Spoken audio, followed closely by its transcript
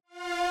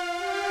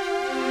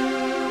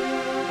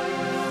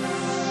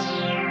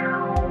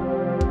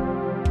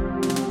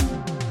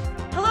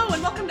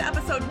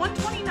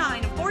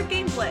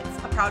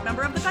proud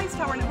member of the Dice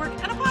Tower Network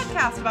and a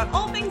podcast about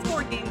all things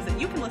board games that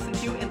you can listen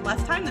to in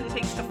less time than it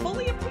takes to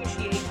fully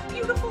appreciate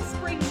beautiful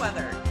spring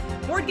weather.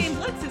 Board Game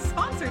Blitz is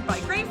sponsored by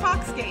Grey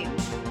Fox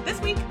Games.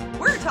 This week,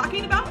 we're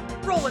talking about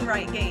roll and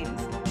write games.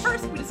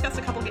 First, we discussed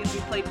a couple games we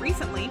played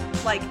recently,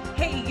 like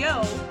Hey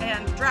Yo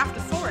and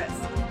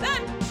Draftosaurus.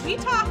 Then, we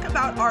talk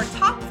about our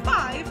top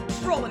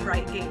 5 roll and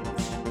write games.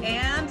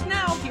 And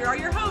now, here are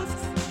your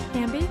hosts,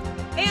 Ambi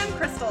and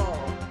Crystal.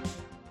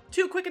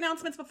 2 quick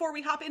announcements before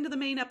we hop into the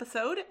main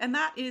episode, and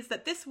that is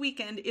that this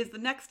weekend is the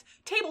next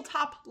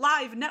Tabletop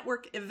Live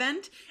Network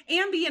event.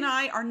 Ambi and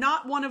I are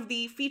not one of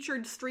the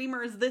featured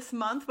streamers this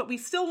month, but we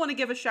still want to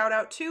give a shout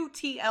out to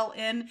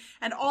TLN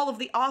and all of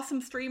the awesome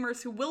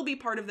streamers who will be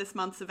part of this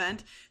month's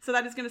event. So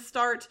that is going to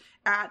start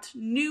at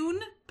noon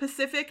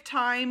Pacific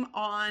time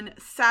on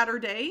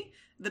Saturday,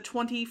 the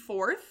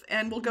 24th,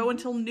 and will go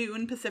until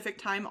noon Pacific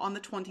time on the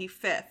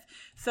 25th.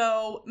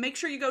 So make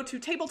sure you go to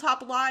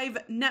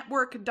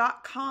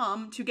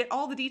tabletoplivenetwork.com to get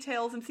all the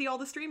details and see all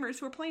the streamers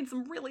who are playing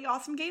some really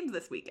awesome games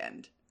this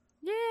weekend.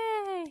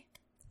 Yay!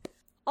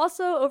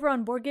 Also, over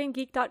on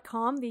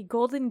BoardGameGeek.com, the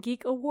Golden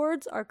Geek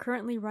Awards are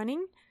currently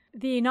running.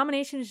 The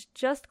nominations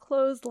just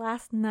closed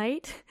last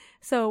night,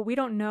 so we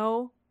don't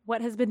know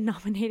what has been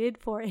nominated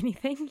for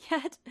anything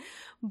yet.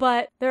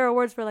 But there are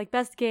awards for, like,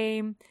 best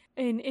game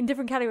in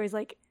different categories,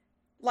 like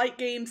light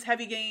games,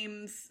 heavy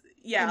games,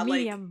 yeah,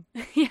 medium.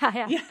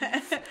 yeah.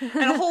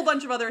 And a whole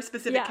bunch of other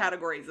specific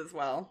categories as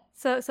well.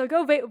 So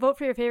go vote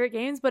for your favorite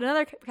games. But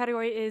another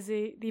category is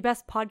the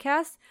best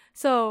podcast.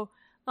 So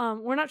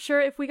we're not sure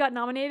if we got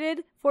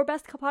nominated for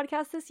best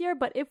podcast this year,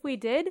 but if we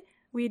did,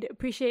 we'd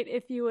appreciate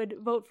if you would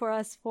vote for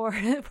us for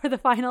the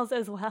finals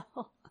as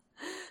well.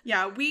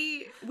 Yeah,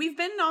 we've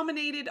been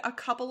nominated a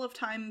couple of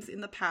times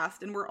in the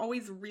past, and we're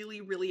always really,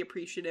 really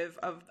appreciative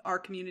of our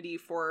community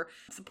for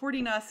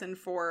supporting us and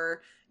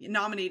for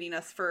nominating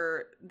us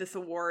for this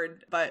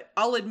award. But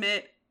I'll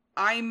admit,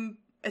 I'm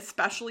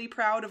especially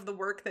proud of the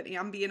work that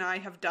Ambi and I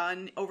have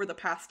done over the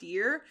past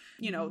year.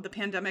 You know, the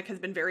pandemic has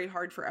been very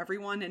hard for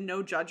everyone, and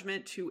no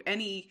judgment to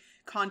any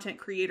content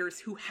creators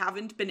who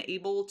haven't been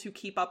able to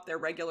keep up their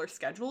regular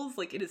schedules.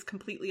 Like, it is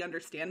completely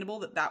understandable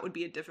that that would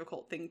be a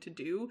difficult thing to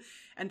do.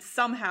 And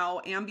somehow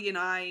Ambi and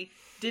I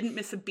didn't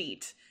miss a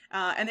beat.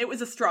 And it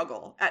was a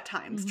struggle at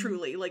times,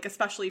 truly, like,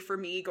 especially for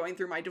me going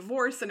through my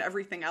divorce and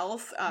everything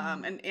else.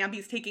 And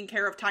Ambi's taking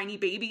care of tiny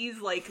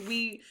babies. Like,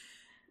 we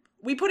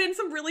put in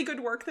some really good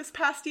work this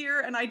past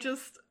year, and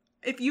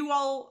if you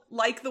all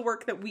like the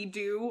work that we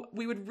do,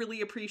 we would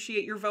really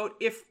appreciate your vote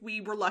if we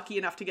were lucky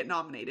enough to get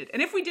nominated.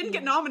 And if we didn't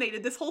get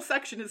nominated, this whole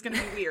section is going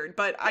to be weird,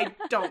 but I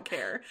don't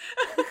care.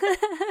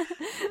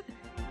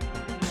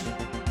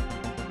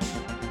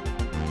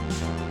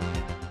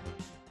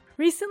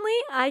 Recently,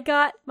 I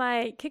got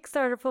my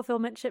Kickstarter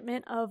fulfillment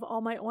shipment of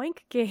all my Oink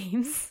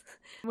games,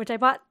 which I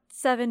bought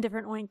 7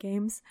 different Oink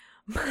games,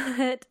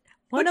 but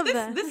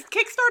this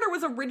Kickstarter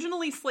was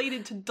originally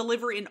slated to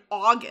deliver in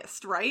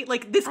August, right?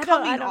 Like, this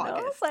coming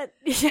August. Know, but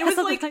it was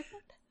like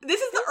this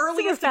is the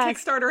earliest a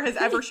Kickstarter has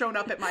ever shown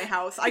up at my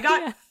house. I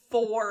got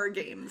 4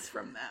 games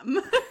from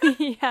them.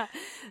 Yeah.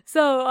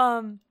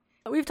 So,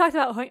 we've talked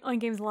about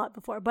Oink games a lot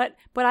before, but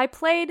I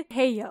played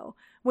Hey Yo,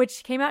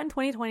 which came out in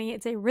 2020.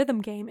 It's a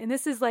rhythm game, and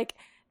this is like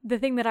the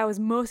thing that I was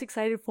most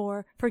excited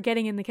for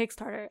getting in the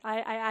Kickstarter. I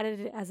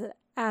added it as an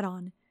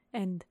add-on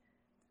and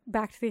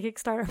back to the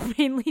Kickstarter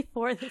mainly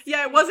for this.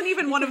 Yeah, it wasn't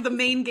even one of the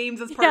main games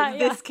as part of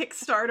this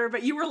Kickstarter,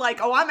 but you were like,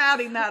 oh, I'm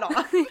adding that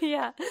on.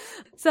 Yeah.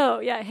 So,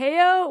 yeah, Hey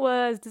Yo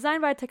was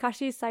designed by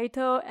Takashi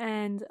Saito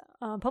and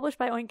published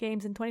by Oink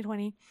Games in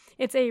 2020.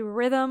 It's a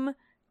rhythm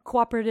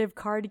cooperative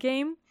card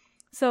game.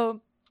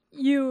 So,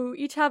 you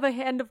each have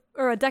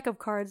a deck of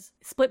cards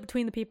split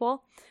between the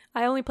people.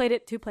 I only played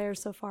it 2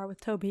 players so far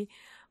with Toby.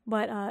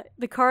 But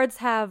the cards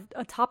have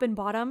a top and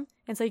bottom,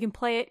 and so you can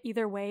play it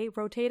either way,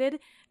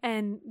 rotated,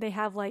 and they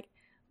have, like,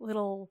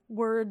 little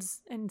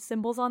words and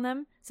symbols on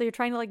them. So you're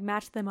trying to, like,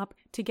 match them up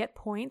to get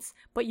points,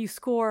 but you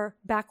score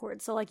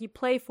backwards. So, like, you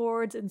play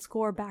forwards and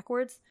score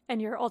backwards,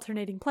 and you're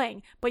alternating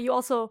playing. But you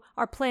also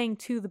are playing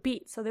to the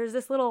beat. So there's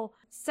this little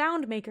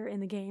sound maker in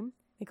the game.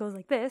 It goes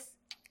like this.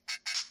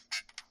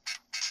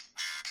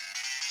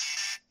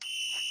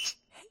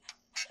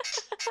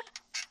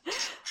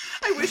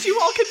 I wish you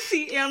all could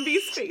see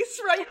Ambi's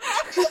face right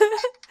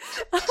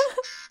now.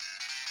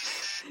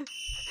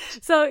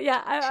 So,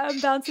 yeah, I'm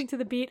bouncing to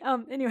the beat.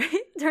 Anyway,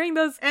 during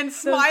those... And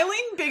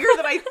smiling bigger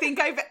than I think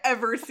I've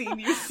ever seen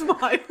you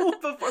smile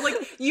before. Like,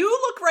 you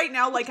look right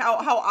now like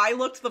how I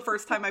looked the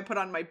first time I put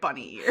on my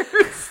bunny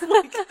ears.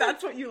 Like,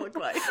 that's what you look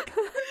like.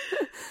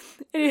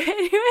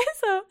 Anyway,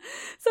 so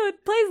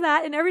it plays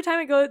that, and every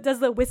time it does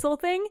the whistle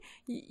thing,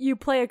 you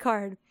play a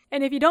card.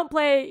 And if you don't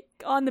play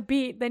on the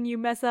beat, then you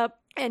mess up,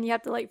 and you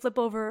have to, like, flip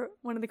over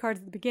one of the cards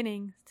at the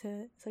beginning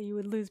so you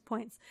would lose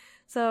points.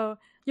 So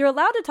you're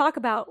allowed to talk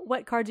about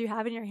what cards you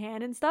have in your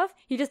hand and stuff.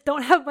 You just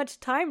don't have much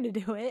time to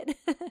do it.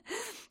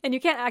 And you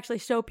can't actually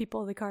show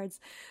people the cards.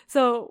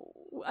 So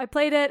I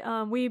played it.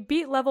 We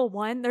beat level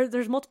 1.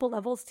 There's multiple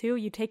levels too.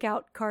 You take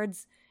out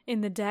cards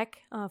in the deck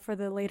for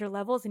the later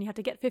levels, and you have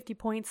to get 50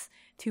 points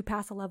to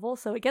pass a level.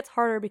 So it gets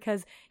harder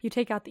because you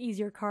take out the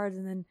easier cards,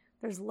 and then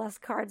there's less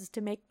cards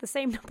to make the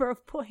same number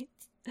of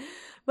points.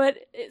 But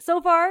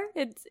so far,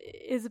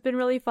 it's been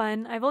really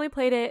fun. I've only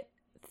played it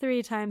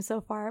 3 times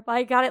so far, but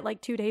I got it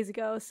like 2 days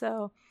ago,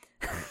 so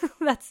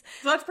that's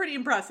pretty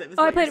impressive.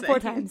 I played it 4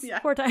 times. Yeah.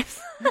 4 times.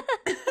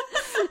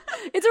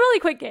 It's a really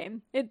quick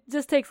game. It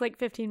just takes like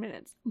 15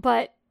 minutes,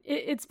 but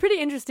it's pretty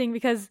interesting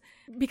because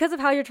of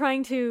how you're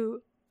trying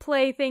to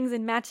play things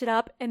and match it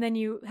up, and then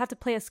you have to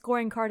play a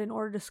scoring card in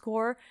order to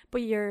score,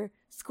 but you're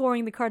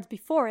scoring the cards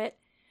before it,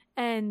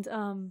 and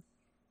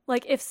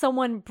like if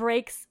someone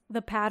breaks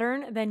the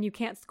pattern, then you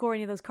can't score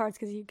any of those cards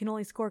because you can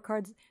only score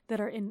cards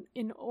that are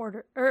in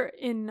order or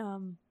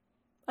in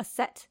a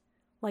set,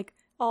 like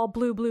all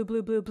blue, blue,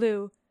 blue, blue,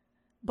 blue.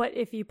 But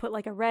if you put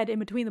like a red in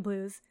between the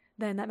blues,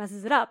 then that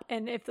messes it up.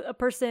 And if a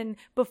person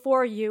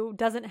before you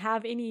doesn't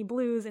have any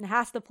blues and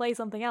has to play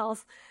something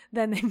else,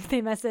 then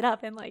they mess it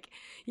up. And like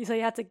so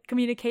you have to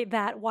communicate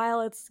that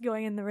while it's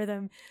going in the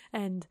rhythm.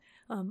 And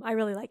I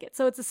really like it.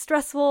 So it's a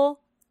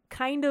stressful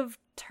kind of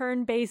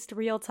turn-based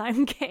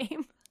real-time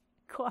game,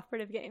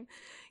 cooperative game,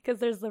 because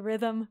there's the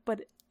rhythm,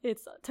 but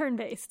it's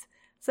turn-based.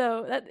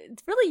 So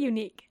it's really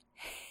unique.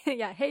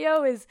 Yeah,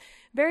 Heyo is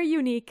very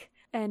unique,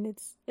 and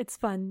it's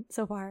fun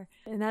so far.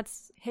 And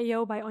that's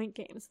Heyo by Oink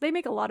Games. They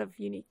make a lot of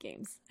unique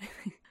games.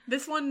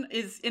 This one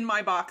is in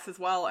my box as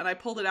well, and I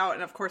pulled it out,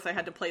 and of course I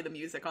had to play the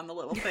music on the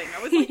little thing.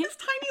 I was like, this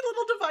tiny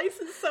little device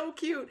is so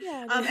cute.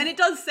 Yeah, and it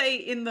does say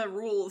in the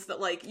rules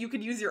that like you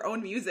could use your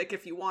own music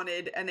if you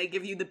wanted, and they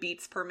give you the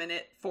beats per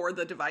minute for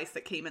the device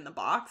that came in the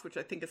box, which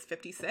I think is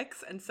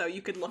 56, and so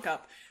you could look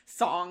up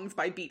songs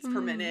by beats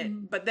per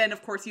minute, but then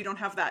of course you don't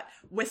have that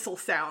whistle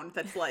sound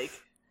that's like...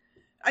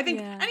 I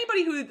think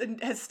anybody who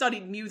has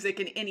studied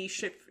music in any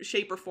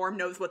shape or form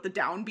knows what the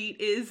downbeat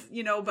is,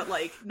 but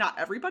like not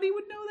everybody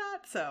would know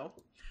that. So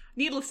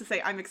needless to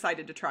say, I'm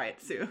excited to try it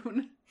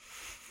soon.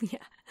 Yeah.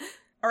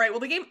 All right.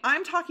 Well, the game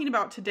I'm talking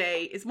about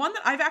today is one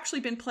that I've actually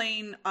been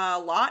playing a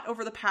lot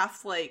over the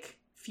past like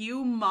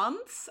few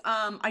months.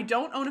 I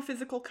don't own a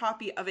physical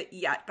copy of it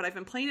yet, but I've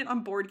been playing it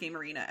on Board Game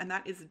Arena, and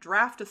that is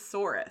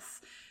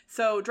Draftosaurus.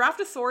 So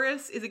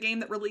Draftosaurus is a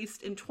game that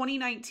released in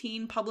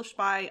 2019, published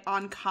by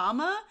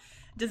Ankama.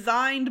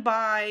 Designed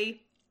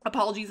by,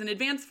 apologies in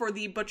advance for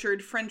the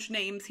butchered French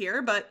names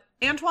here, but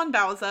Antoine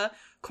Bauza,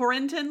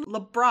 Corentin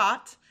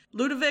Lebrat,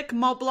 Ludovic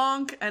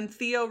Maublanc, and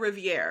Theo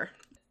Riviere.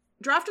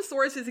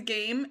 Draftosaurus is a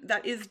game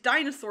that is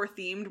dinosaur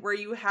themed, where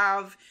you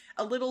have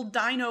a little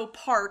dino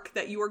park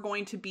that you are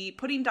going to be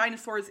putting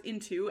dinosaurs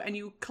into, and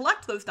you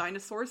collect those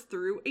dinosaurs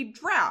through a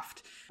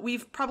draft.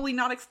 We've probably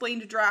not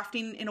explained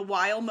drafting in a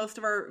while. Most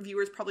of our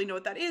viewers probably know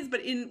what that is,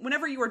 but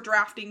whenever you are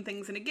drafting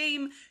things in a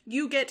game,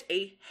 you get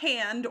a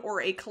hand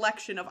or a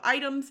collection of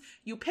items.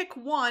 You pick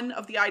one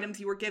of the items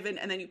you were given,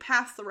 and then you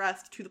pass the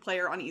rest to the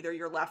player on either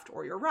your left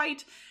or your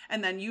right,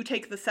 and then you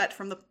take the set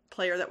from the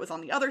player that was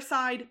on the other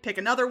side, pick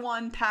another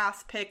one,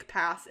 pass, pick,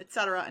 pass,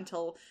 etc.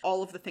 until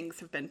all of the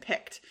things have been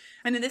picked.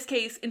 And in this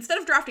case, instead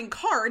of drafting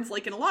cards,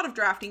 like in a lot of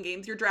drafting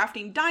games, you're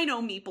drafting dino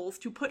meeples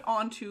to put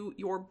onto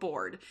your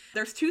board.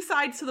 There's 2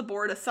 sides to the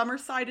board, a summer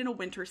side and a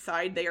winter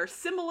side. They are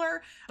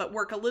similar, but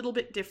work a little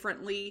bit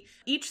differently.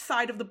 Each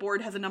side of the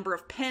board has a number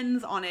of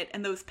pens on it,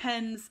 and those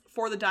pens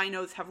for the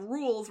dinos have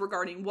rules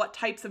regarding what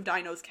types of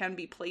dinos can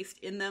be placed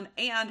in them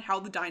and how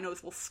the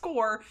dinos will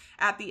score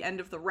at the end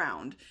of the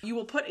round. You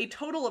will put a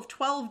total of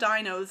 12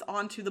 dinos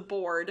onto the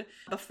board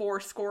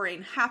before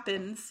scoring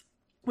happens,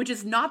 which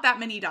is not that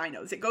many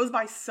dinos. It goes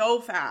by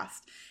so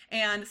fast.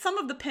 And some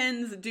of the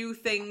pens do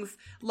things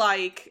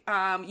like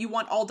you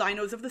want all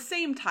dinos of the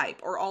same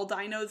type, or all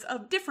dinos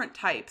of different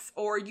types,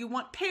 or you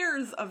want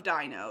pairs of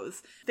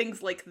dinos,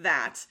 things like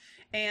that.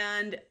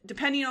 And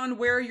depending on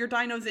where your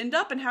dinos end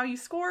up and how you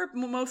score,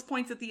 most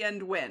points at the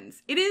end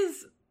wins. It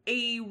is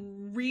a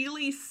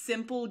really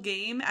simple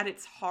game at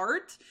its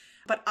heart,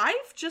 but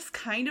I've just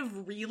kind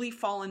of really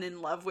fallen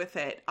in love with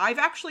it. I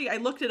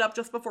looked it up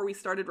just before we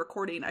started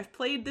recording. I've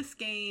played this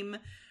game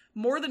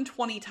more than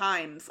 20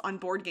 times on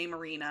Board Game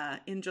Arena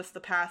in just the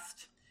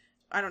past,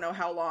 I don't know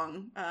how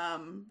long.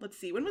 Let's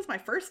see, when was my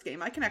first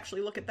game? I can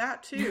actually look at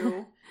that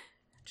too.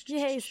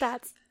 Yay,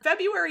 stats.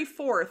 February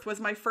 4th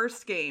was my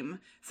first game.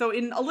 So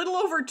in a little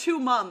over 2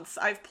 months,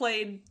 I've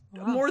played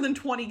more than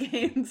 20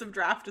 games of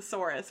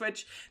Draftosaurus,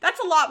 which that's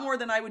a lot more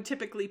than I would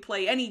typically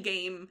play any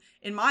game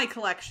in my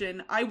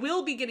collection. I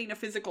will be getting a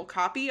physical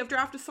copy of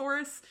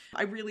Draftosaurus.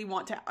 I really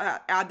want to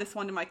add this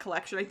one to my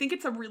collection. I think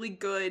it's a really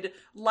good,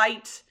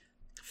 light,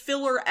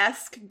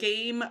 filler-esque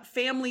game,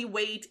 family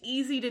weight,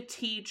 easy to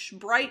teach,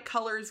 bright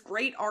colors,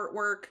 great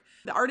artwork.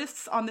 The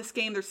artists on this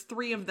game, there's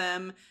 3 of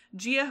them: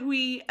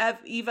 Jiahui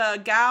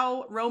Eva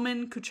Gao,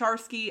 Roman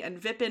Kucharski,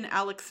 and Vipin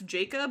Alex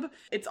Jacob.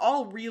 It's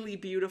all really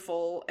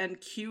beautiful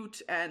and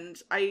cute,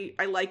 and I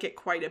like it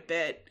quite a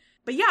bit.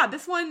 But yeah,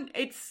 this one,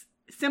 it's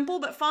simple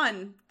but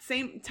fun.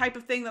 Same type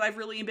of thing that I've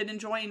really been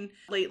enjoying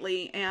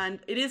lately. And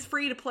it is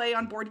free to play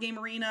on Board Game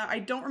Arena. I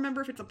don't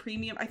remember if it's a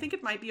premium. I think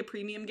it might be a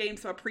premium game,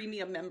 so a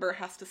premium member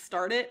has to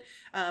start it.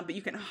 But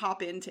you can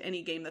hop into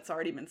any game that's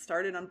already been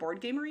started on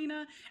Board Game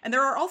Arena. And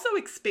there are also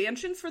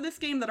expansions for this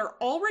game that are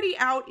already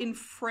out in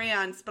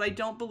France, but I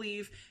don't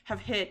believe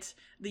have hit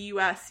the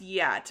US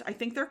yet. I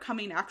think they're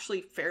coming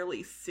actually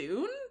fairly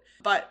soon.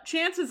 But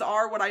chances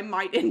are what I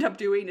might end up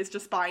doing is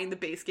just buying the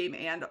base game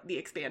and the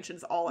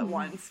expansions all at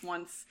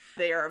once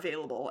they are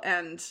available.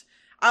 And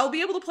I'll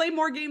be able to play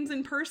more games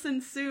in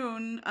person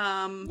soon.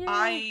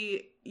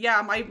 My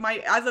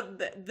as of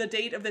the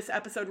date of this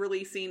episode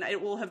releasing, it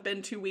will have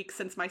been 2 weeks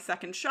since my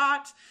second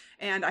shot.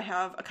 And I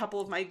have a couple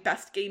of my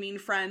best gaming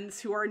friends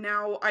who are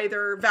now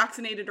either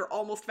vaccinated or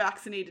almost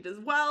vaccinated as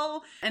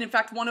well. And in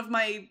fact, one of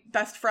my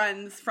best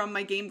friends from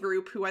my game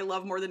group, who I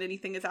love more than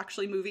anything, is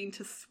actually moving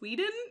to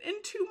Sweden in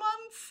 2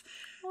 months.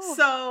 Oh.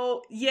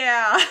 So,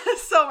 yeah.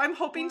 So I'm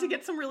hoping to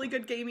get some really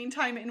good gaming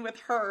time in with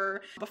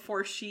her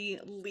before she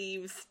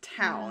leaves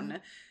town. Yeah.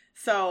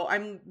 So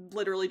I'm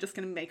literally just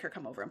going to make her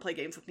come over and play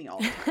games with me all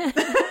the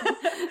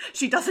time.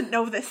 She doesn't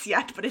know this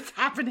yet, but it's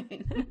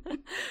happening.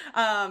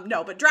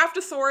 No, but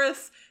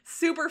Draftosaurus,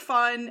 super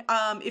fun.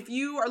 If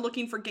you are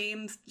looking for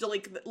games,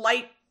 like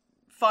light,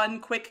 fun,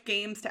 quick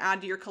games to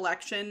add to your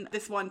collection,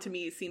 this one to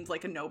me seems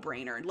like a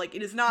no-brainer. Like,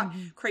 it is not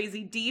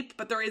crazy deep,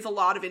 but there is a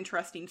lot of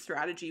interesting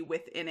strategy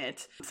within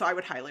it. So I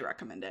would highly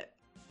recommend it.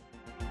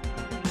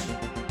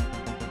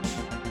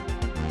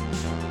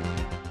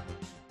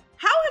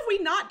 We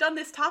not done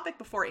this topic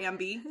before,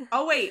 Ambi?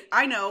 Oh wait,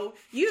 I know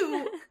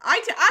you.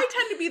 I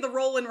tend to be the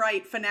roll and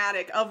write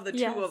fanatic of the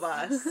two of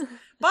us,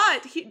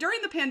 but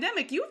during the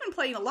pandemic, you've been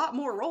playing a lot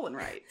more roll and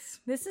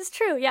writes. This is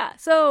true, yeah.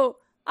 So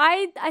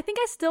I think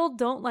I still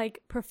don't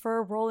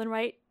prefer roll and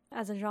write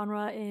as a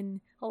genre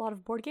in a lot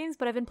of board games,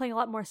 but I've been playing a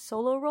lot more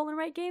solo roll and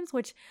write games,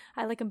 which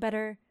I like them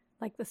better,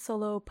 like the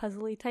solo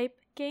puzzly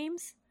type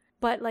games.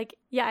 But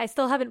I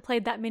still haven't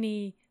played that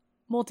many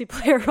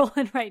multiplayer roll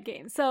and write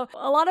games. So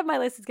a lot of my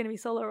list is going to be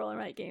solo roll and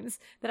write games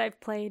that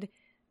I've played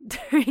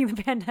during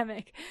the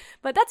pandemic,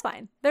 but that's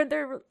fine.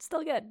 They're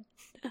still good.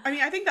 I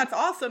mean, I think that's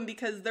awesome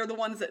because they're the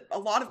ones that a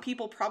lot of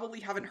people probably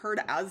haven't heard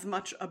as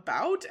much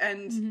about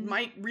and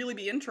might really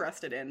be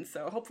interested in.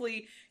 So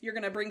hopefully you're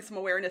going to bring some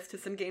awareness to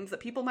some games that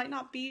people might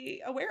not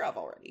be aware of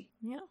already.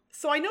 Yeah.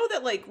 So I know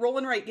that roll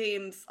and write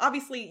games,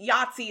 obviously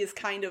Yahtzee is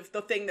kind of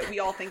the thing that we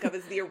all think of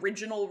as the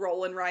original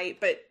roll and write,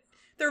 but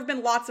there have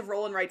been lots of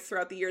roll and writes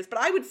throughout the years, but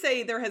I would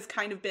say there has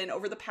kind of been,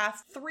 over the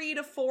past 3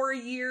 to 4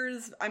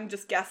 years, I'm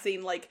just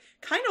guessing,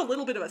 kind of a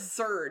little bit of a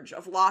surge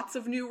of lots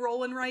of new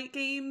roll and write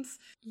games.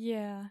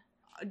 Yeah.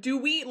 Do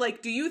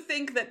you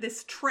think that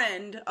this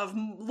trend of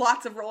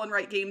lots of roll and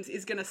write games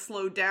is going to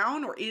slow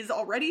down or is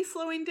already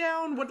slowing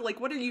down?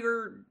 What are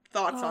your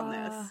thoughts on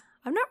this?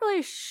 I'm not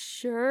really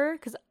sure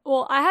because,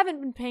 I haven't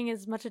been paying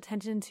as much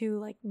attention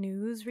to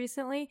news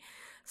recently,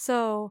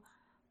 so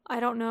I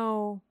don't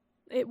know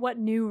what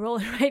new roll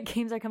and write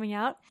games are coming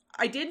out.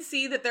 I did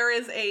see that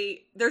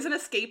there's an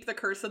Escape the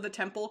Curse of the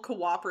Temple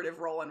cooperative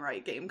roll and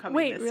write game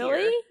coming this year. Wait,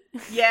 really?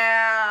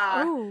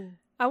 Yeah. Oh,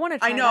 I want to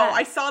try I know. that.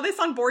 I saw this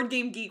on Board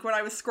Game Geek when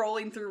I was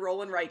scrolling through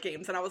roll and write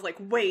games, and I was like,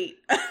 wait.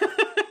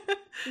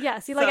 Yeah,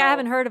 see, I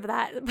haven't heard of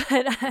that,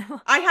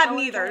 but I hadn't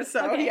either,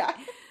 so okay. Yeah.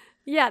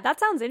 Yeah, that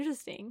sounds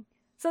interesting.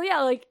 So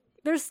yeah,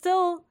 there's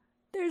still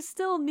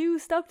new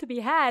stuff to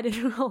be had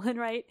in roll and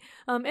write.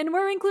 And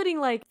we're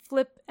including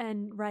flip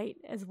and write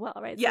as well,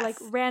 right? Yes.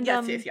 So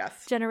random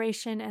yes.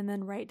 generation and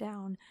then write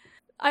down.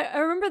 I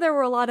remember there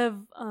were a lot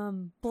of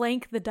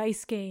blank the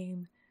dice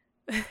game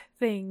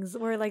things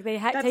where they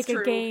had to take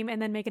a game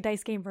and then make a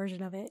dice game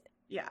version of it.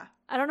 Yeah.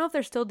 I don't know if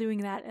they're still doing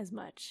that as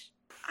much.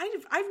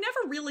 I've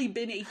never really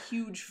been a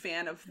huge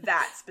fan of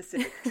that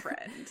specific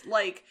trend.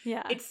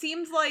 Yeah. It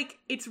seems like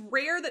it's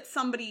rare that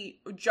somebody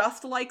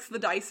just likes the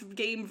dice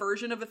game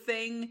version of a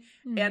thing,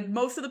 and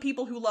most of the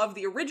people who love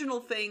the original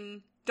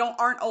thing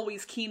aren't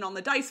always keen on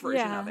the dice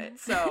version of it.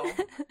 So,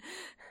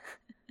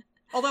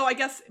 although I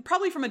guess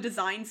probably from a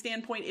design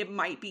standpoint, it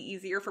might be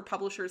easier for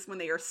publishers when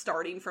they are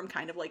starting from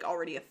kind of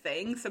already a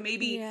thing. So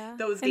maybe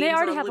those games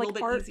are a little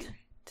bit easier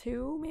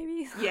too.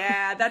 Maybe.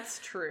 Yeah, that's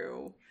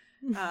true.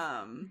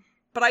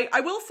 But I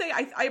will say,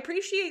 I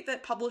appreciate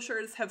that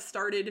publishers have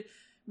started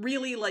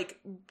really,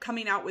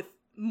 coming out with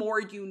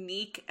more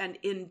unique and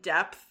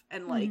in-depth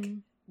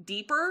and,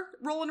 deeper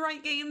roll and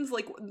write games.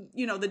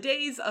 The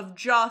days of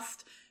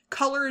just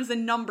colors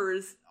and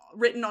numbers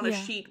written on a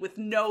sheet with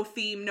no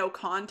theme, no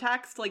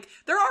context.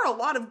 There are a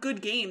lot of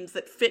good games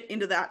that fit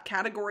into that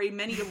category,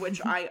 many of which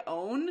I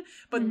own.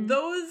 But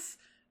those...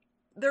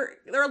 They're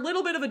a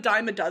little bit of a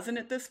dime a dozen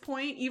at this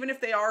point. Even if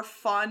they are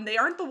fun, they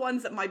aren't the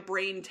ones that my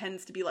brain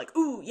tends to be like,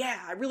 ooh,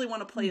 yeah, I really want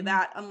to play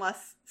that.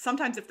 Unless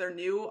sometimes if they're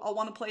new, I'll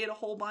want to play it a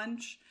whole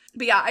bunch.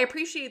 But yeah, I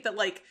appreciate that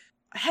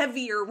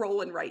heavier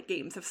roll and write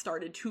games have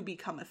started to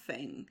become a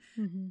thing.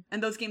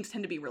 And those games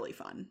tend to be really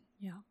fun.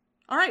 Yeah.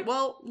 All right,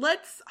 well,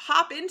 let's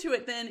hop into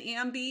it then,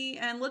 Ambi,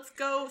 and let's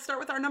go start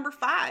with our number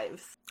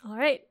 5s. All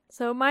right.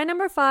 So my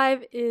number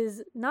 5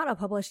 is not a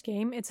published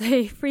game. It's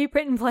a free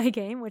print and play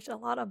game, which a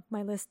lot of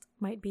my list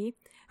might be.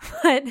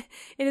 But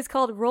it is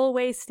called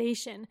Rollaway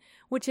Station,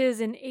 which is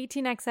an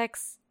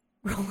 18xx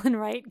roll and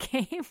write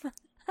game.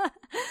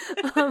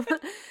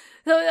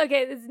 So,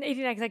 okay, it's an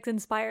 18xx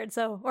inspired,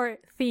 or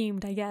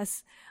themed, I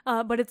guess.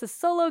 But it's a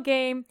solo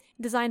game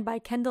designed by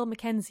Kendall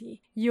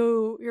McKenzie.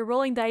 You're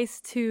rolling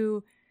dice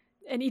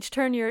and each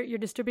turn you're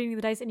distributing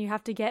the dice, and you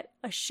have to get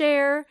a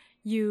share.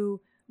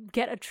 You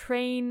get a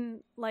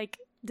train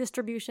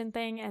distribution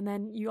thing, and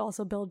then you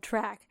also build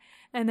track.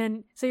 And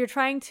then so you're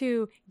trying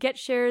to get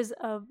shares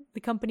of the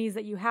companies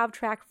that you have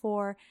track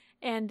for,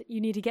 and you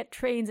need to get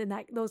trains in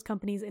those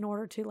companies in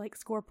order to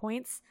score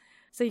points.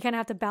 So you kind of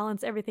have to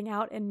balance everything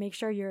out and make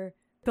sure you're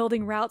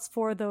building routes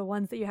for the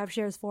ones that you have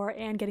shares for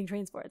and getting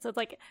trains for it. So it's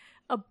like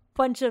a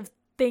bunch of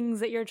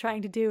things that you're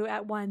trying to do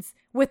at once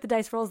with the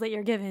dice rolls that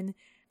you're given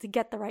to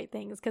get the right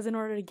things. Because in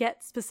order to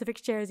get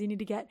specific shares, you need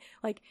to get,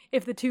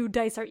 if the 2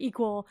 dice are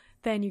equal,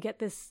 then you get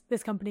this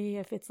company.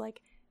 If it's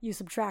you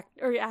subtract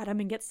or you add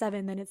them and get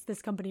 7, then it's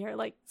this company, or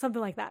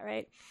something like that,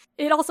 right?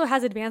 It also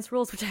has advanced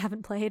rules, which I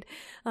haven't played.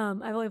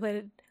 I've only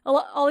played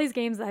all these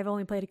games I've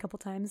only played a couple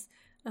times.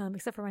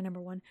 Except for my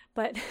number 1.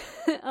 But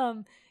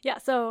yeah,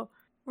 so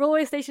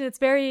Rollaway Station, it's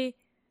very,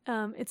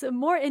 it's a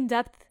more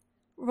in-depth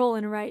roll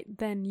and write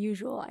than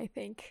usual, I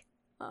think.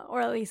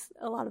 Or at least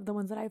a lot of the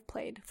ones that I've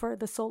played for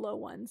the solo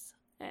ones.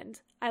 And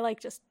I like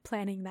just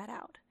planning that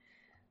out.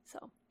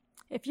 So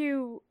if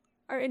you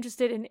are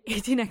interested in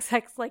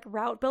 18xx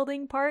route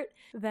building part,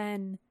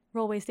 then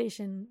Rollaway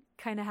Station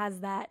kind of has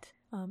that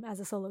as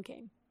a solo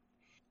game.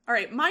 All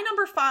right, my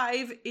number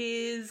 5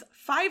 is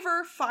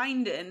Fiver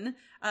Finden,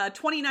 a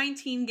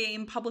 2019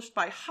 game published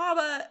by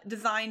Haba,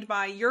 designed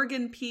by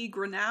Jürgen P.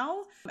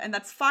 Grunau, and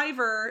that's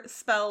Fiver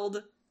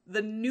spelled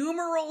the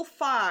numeral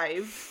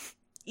 5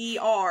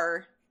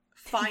 ER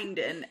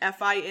Finden,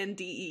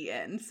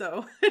 Finden.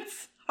 So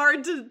it's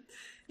hard to.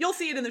 You'll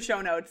see it in the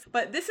show notes.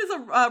 But this is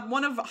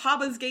one of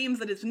Haba's games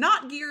that is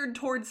not geared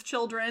towards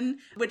children,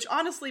 which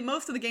honestly,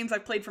 most of the games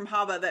I've played from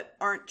Haba that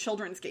aren't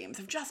children's games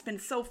have just been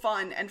so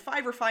fun, and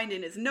Fiver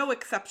Finden is no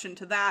exception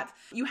to that.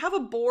 You have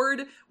a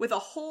board with a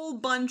whole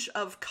bunch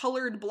of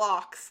colored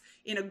blocks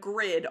in a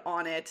grid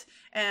on it,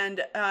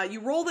 and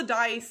you roll the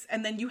dice,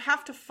 and then you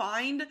have to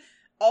find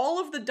all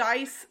of the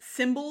dice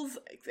symbols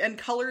and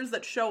colors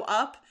that show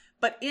up,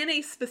 but in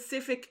a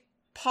specific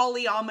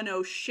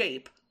polyomino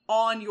shape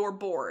on your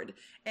board.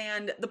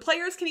 And the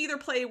players can either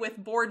play with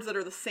boards that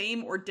are the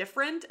same or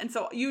different, and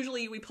so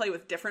usually we play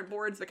with different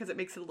boards because it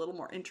makes it a little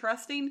more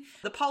interesting.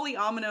 The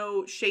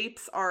polyomino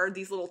shapes are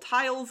these little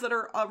tiles that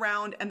are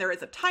around, and there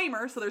is a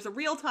timer, so there's a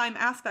real-time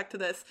aspect to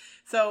this.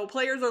 So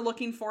players are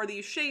looking for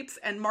these shapes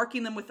and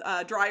marking them with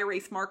a dry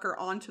erase marker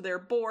onto their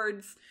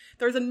boards.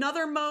 There's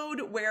another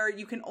mode where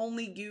you can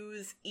only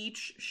use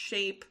each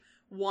shape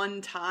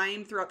one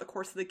time throughout the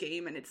course of the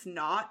game, and it's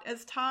not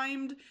as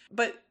timed,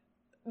 but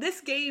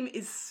this game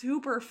is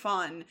super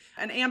fun.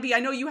 And Ambi, I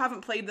know you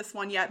haven't played this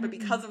one yet, but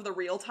because of the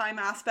real-time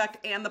aspect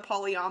and the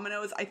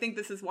polyominoes, I think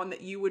this is one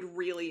that you would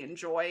really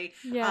enjoy.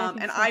 Yeah,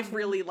 and I've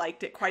really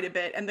liked it quite a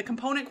bit. And the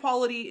component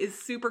quality is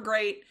super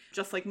great,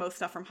 just like most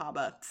stuff from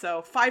Haba.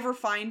 So Fiver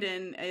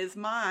Finden is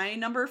my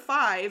number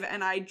 5,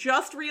 and I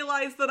just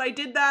realized that I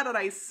did that, and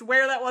I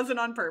swear that wasn't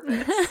on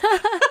purpose.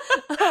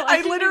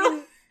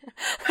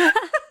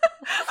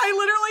 I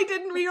literally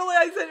didn't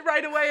realize it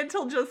right away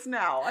until just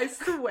now. I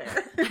swear.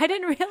 I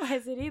didn't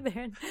realize it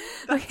either.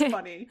 That's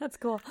funny. That's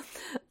cool.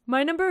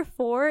 My number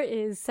 4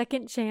 is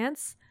Second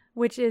Chance,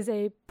 which is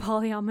a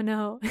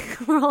polyomino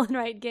roll and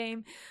write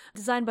game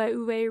designed by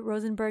Uwe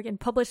Rosenberg and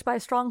published by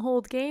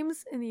Stronghold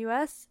Games in the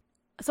US.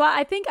 So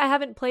I think I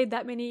haven't played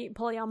that many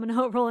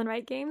polyomino roll and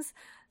write games.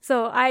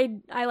 So I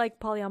like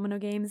polyomino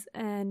games,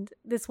 and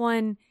this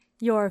one,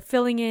 you're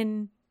filling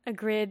in a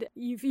grid.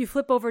 You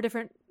flip over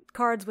different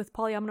cards with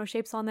polyomino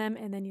shapes on them,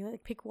 and then you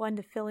pick one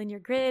to fill in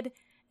your grid,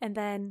 and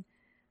then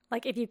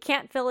if you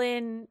can't fill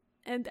in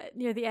and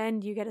near the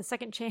end, you get a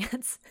second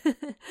chance.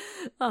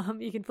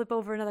 You can flip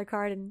over another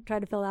card and try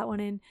to fill that one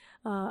in.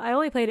 I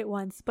only played it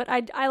once, but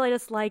I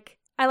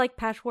like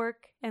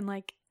patchwork and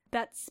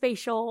that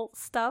spatial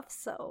stuff,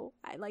 so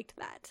I liked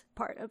that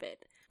part of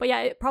it. But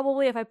yeah,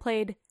 probably if I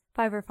played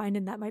Fiver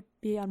Finden, that might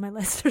be on my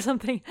list or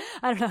something.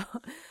 I don't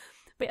know.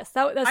 But yes,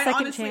 that's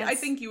Second Chance. I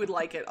think you would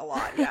like it a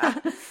lot, yeah.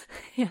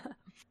 Yeah.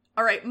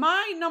 All right,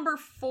 my number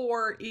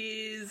 4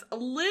 is a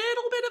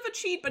little bit of a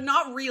cheat, but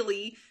not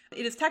really.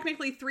 It is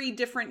technically 3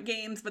 different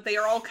games, but they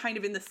are all kind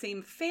of in the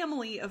same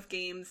family of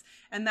games,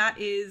 and that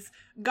is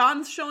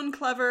Ganz schon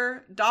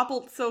clever,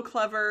 Doppelt so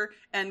clever,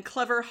 and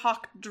Clever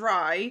Hock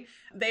Dry.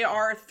 They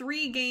are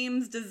 3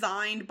 games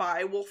designed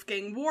by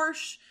Wolfgang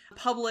Warsch,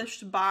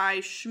 published by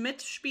Schmidt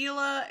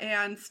Spiele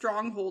and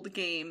Stronghold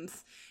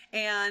Games,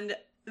 and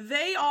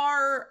they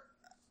are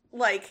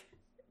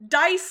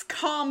dice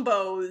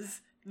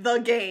combos the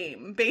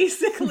game,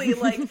 basically.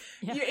 Like,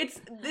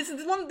 this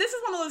is one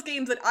of those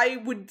games that I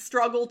would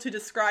struggle to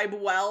describe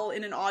well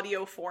in an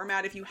audio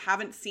format if you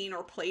haven't seen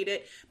or played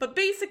it. But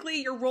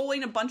basically, you're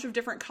rolling a bunch of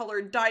different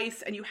colored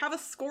dice, and you have a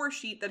score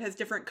sheet that has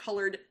different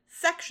colored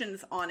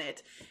sections on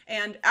it.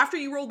 And after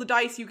you roll the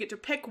dice, you get to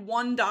pick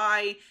one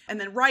die and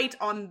then write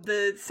on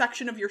the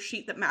section of your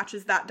sheet that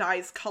matches that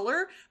die's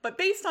color. But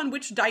based on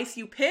which dice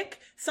you pick,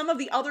 some of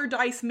the other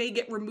dice may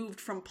get removed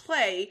from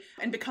play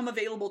and become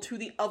available to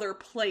the other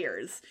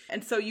players.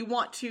 And so you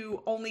want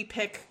to only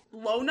pick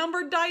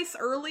low-numbered dice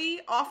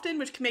early, often,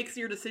 which makes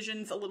your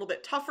decisions a little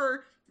bit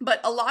tougher. But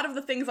a lot of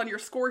the things on your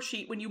score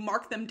sheet, when you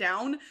mark them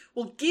down,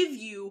 will give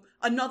you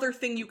another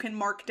thing you can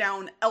mark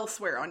down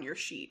elsewhere on your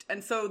sheet.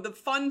 And so the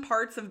fun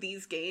parts of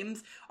these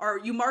games are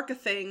you mark a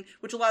thing,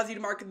 which allows you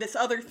to mark this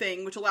other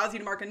thing, which allows you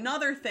to mark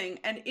another thing.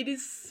 And it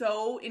is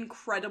so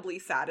incredibly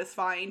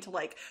satisfying to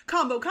like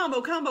combo.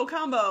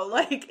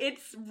 Like,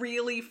 it's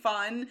really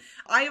fun.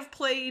 I have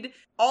played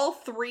all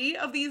 3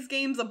 of these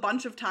games a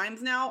bunch of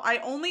times now. I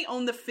only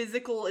own the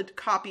physical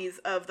copies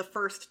of the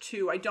first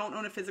 2. I don't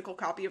own a physical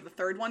copy of the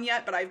third one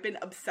yet, but I've been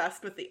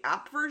obsessed with the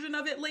app version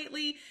of it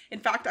lately. In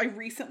fact, I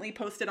recently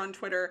posted on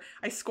Twitter,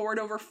 I scored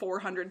over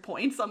 400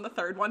 points on the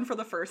third one for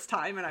the first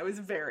time, and I was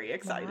very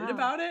excited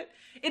about it.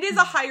 It is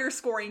a higher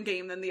scoring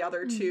game than the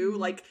other 2.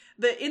 Like,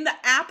 in the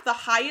app, the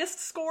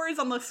highest scores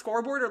on the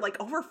scoreboard are like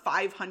over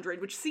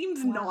 500, which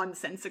seems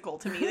nonsensical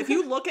to me. If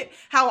you look at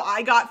how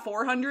I got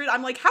 400,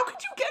 I'm like, how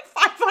could you get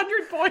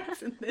 500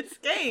 points in this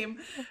game?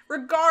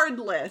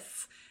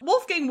 Regardless,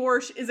 Wolfgang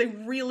Warsch is a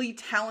really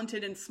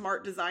talented and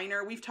smart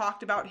designer. We've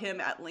talked about him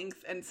at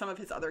length and some of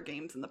his other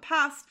games in the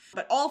past,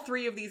 but all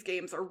 3 of these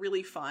games are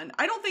really fun.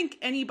 I don't think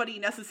anybody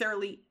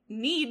necessarily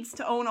needs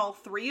to own all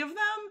 3 of them,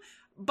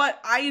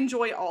 but I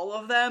enjoy all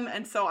of them,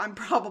 and so I'm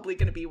probably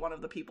going to be one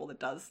of the people that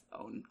does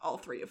own all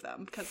 3 of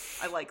them, because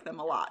I like them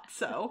a lot.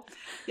 So,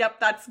 yep,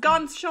 that's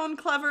Ganz schon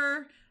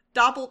clever,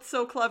 Doppelt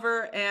so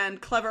clever, and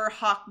Clever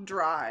Hock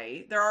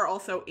Dry. There are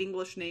also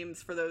English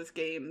names for those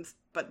games,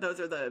 but those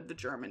are the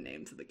German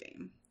names of the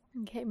game.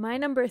 Okay, my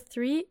number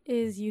 3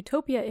 is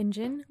Utopia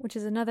Engine, which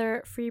is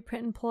another free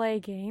print and play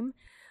game.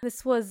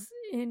 This was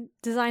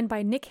designed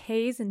by Nick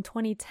Hayes in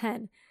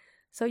 2010.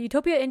 So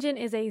Utopia Engine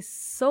is a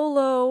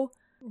solo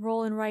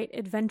roll and write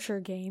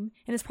adventure game,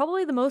 and it's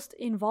probably the most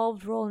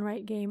involved roll and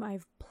write game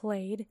I've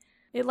played.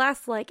 It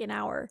lasts like an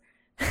hour.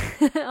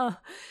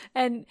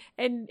 And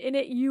in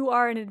it you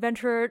are an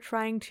adventurer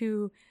trying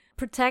to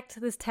protect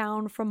this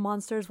town from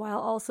monsters while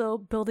also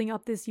building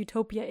up this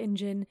utopia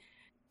engine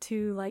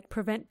to like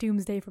prevent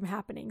doomsday from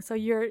happening. So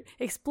you're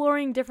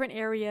exploring different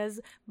areas,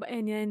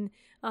 and then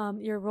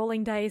you're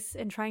rolling dice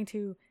and trying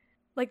to,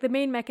 like, the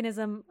main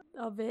mechanism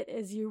of it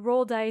is you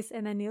roll dice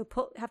and then you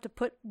have to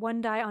put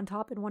one die on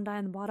top and one die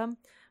on the bottom.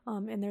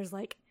 And there's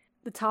like,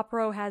 the top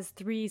row has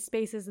 3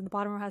 spaces and the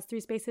bottom row has 3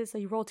 spaces. So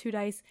you roll 2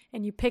 dice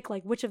and you pick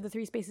like which of the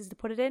 3 spaces to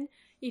put it in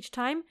each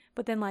time.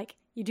 But then like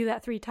you do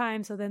that 3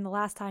 times. So then the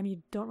last time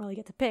you don't really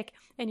get to pick,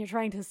 and you're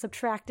trying to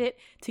subtract it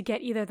to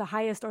get either the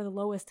highest or the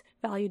lowest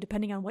value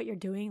depending on what you're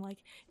doing. Like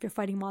if you're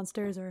fighting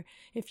monsters or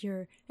if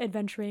you're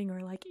adventuring or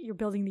like you're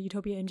building the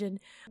Utopia engine.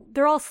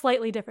 They're all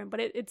slightly different,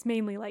 but it's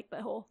mainly like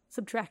the whole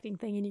subtracting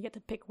thing, and you get to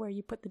pick where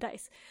you put the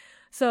dice.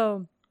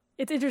 So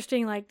it's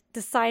interesting, like,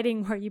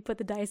 deciding where you put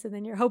the dice, and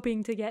then you're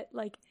hoping to get,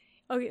 like,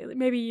 okay,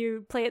 maybe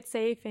you play it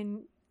safe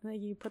and like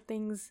you put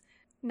things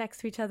next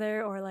to each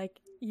other, or like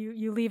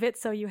you leave it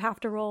so you have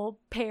to roll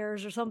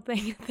pairs or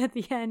something at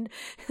the end.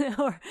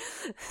 Or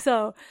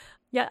so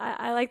yeah,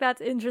 I like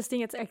that. It's interesting,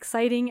 it's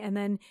exciting, and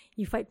then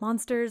you fight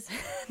monsters.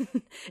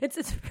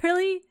 it's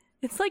really,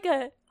 it's like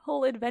a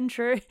whole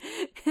adventure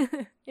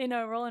in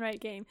a roll and write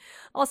game.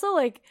 Also,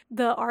 like,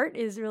 the art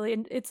is really,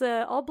 it's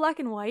all black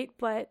and white,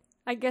 but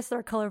I guess there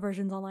are color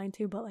versions online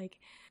too, but like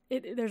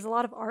there's a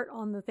lot of art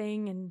on the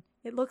thing, and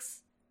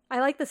I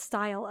like the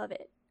style of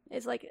it.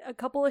 It's like a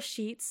couple of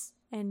sheets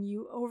and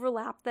you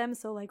overlap them.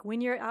 So like when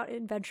you're out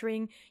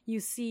adventuring, you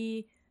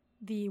see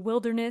the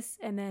wilderness,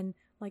 and then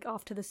like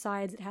off to the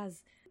sides, it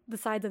has the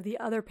sides of the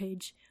other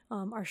page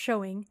are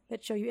showing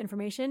that show you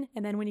information.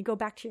 And then when you go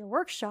back to your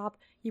workshop,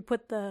 you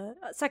put the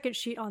second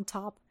sheet on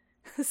top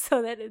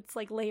so that it's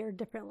like layered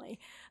differently.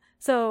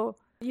 So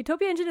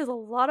Utopia Engine is a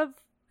lot of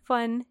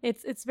fun.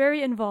 It's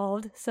very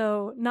involved,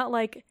 so not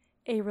like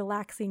a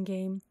relaxing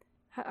game.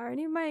 Are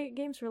any of my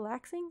games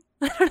relaxing?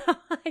 I don't know.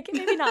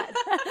 Maybe not.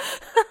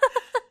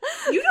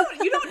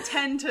 You don't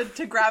tend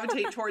to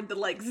gravitate toward the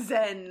like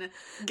Zen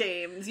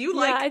games. You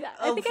like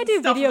I think I do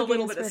stuff video with a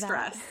little games bit of for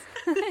stress.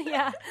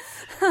 Yeah.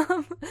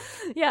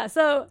 Yeah,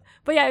 so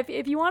but yeah,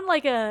 if you want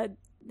like a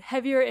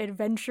heavier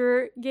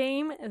adventure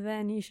game,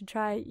 then you should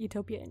try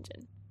Utopia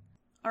Engine.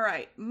 All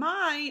right.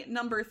 My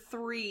number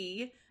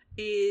 3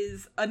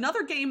 is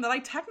another game that I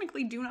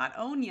technically do not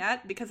own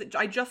yet because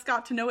I just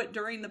got to know it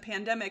during the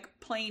pandemic,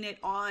 playing it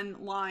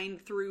online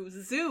through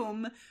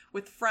Zoom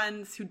with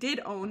friends who did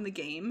own the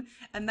game,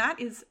 and that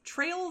is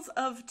Trails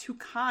of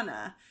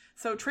Tucana.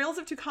 So Trails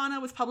of Tucana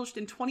was published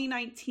in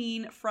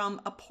 2019 from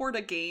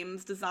Aporta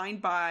Games,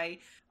 designed by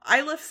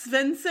Eilif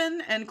Svensson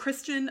and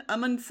Christian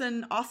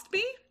Amundsen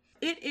Ostby.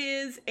 It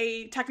is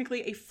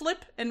technically a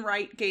flip and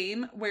write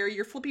game where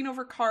you're flipping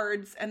over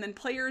cards and then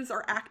players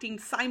are acting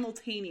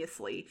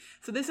simultaneously.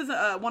 So this is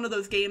one of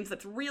those games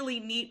that's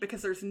really neat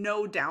because there's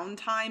no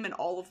downtime and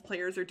all of the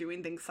players are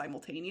doing things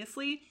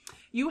simultaneously.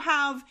 You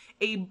have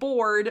a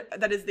board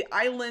that is the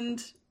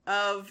island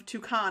of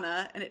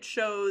Tucana, and it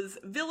shows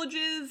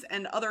villages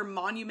and other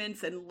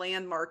monuments and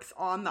landmarks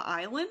on the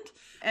island.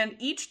 And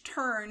each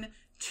turn,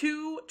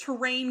 2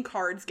 terrain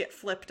cards get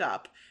flipped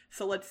up.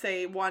 So let's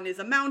say one is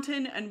a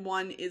mountain and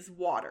one is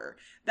water.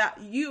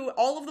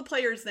 All of the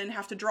players then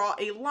have to draw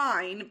a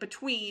line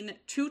between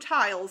 2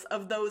 tiles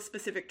of those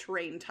specific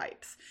terrain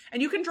types.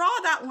 And you can draw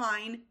that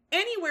line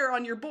anywhere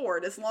on your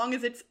board as long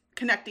as it's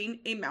connecting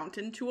a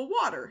mountain to a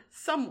water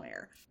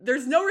somewhere.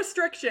 There's no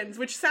restrictions,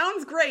 which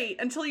sounds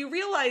great until you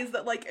realize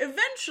that, like,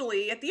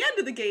 eventually at the end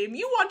of the game,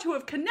 you want to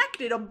have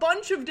connected a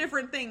bunch of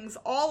different things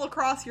all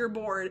across your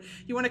board.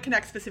 You want to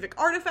connect specific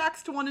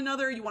artifacts to one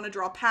another. You want to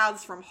draw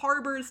paths from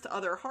harbors to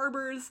other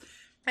harbors.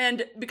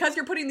 And because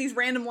you're putting these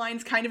random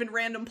lines kind of in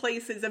random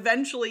places,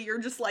 eventually you're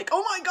just like,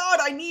 oh my god,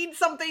 I need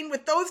something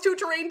with those 2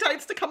 terrain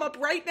types to come up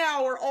right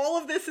now or all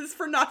of this is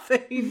for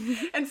nothing.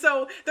 And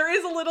so there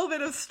is a little bit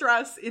of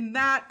stress in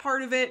that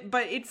part of it,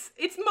 but it's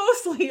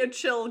mostly a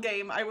chill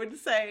game, I would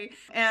say,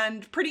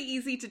 and pretty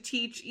easy to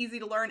teach, easy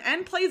to learn,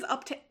 and plays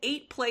up to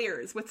 8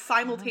 players with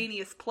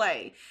simultaneous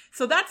play.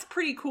 So that's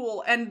pretty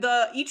cool. And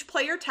each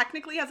player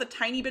technically has a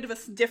tiny bit of a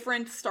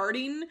different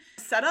starting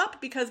setup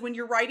because when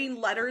you're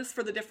writing letters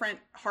for the different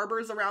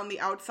harbors around the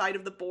outside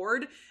of the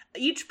board,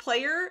 each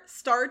player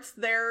starts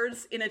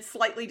theirs in a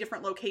slightly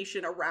different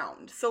location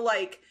around. So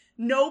like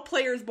no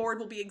player's board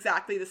will be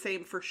exactly the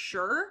same for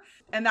sure,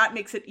 and that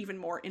makes it even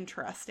more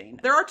interesting.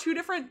 There are 2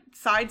 different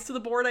sides to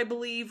the board, I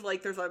believe.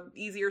 Like there's a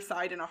easier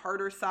side and a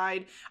harder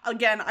side.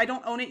 Again, I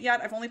don't own it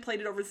yet. I've only played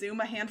it over Zoom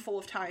a handful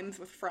of times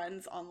with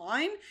friends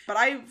online, but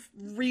I've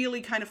really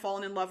kind of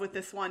fallen in love with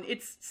this one.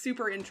 It's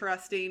super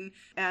interesting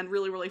and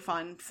really, really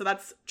fun. So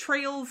that's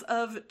Trails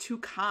of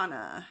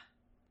Tucana.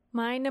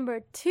 My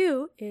number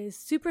 2 is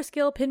Super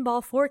Skill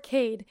Pinball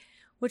 4Cade,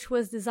 which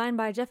was designed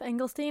by Jeff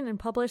Engelstein and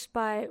published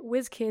by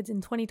WizKids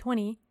in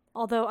 2020.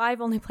 Although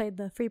I've only played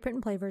the free print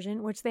and play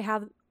version, which they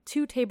have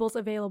 2 tables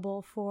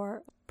available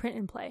for print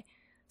and play.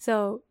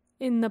 So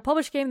in the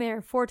published game, there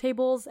are 4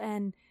 tables,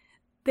 and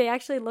they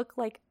actually look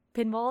like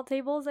pinball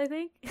tables, I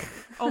think.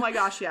 Oh my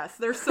gosh, yes.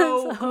 They're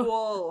so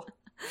cool.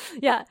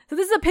 Yeah, so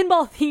this is a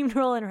pinball-themed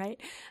roll and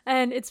write,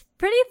 and it's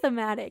pretty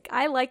thematic.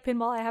 I like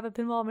pinball. I have a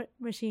pinball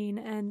machine,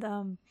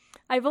 and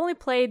I've only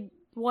played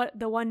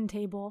the one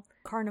table,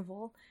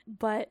 Carnival,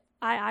 but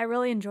I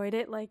really enjoyed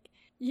it. Like,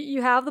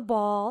 you have the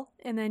ball,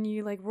 and then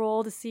you, like,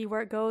 roll to see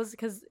where it goes,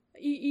 because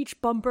each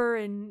bumper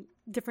and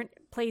different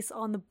place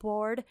on the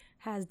board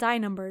has die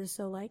numbers,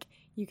 so, like,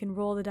 you can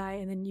roll the die,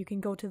 and then you can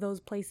go to those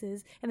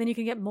places, and then you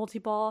can get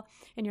multi-ball,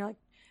 and you're like,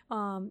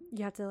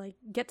 you have to like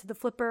get to the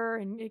flipper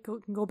and it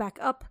can go back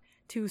up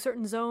to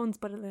certain zones,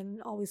 but it then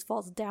always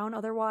falls down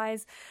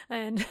otherwise.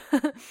 And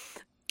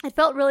it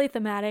felt really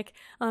thematic,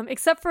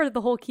 except for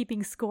the whole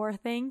keeping score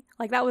thing.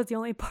 Like that was the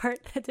only part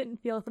that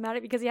didn't feel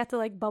thematic because you have to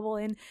like bubble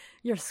in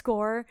your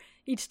score.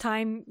 Each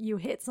time you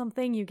hit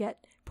something, you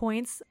get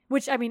points,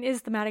 which I mean is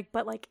thematic,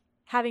 but like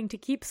having to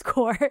keep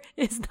score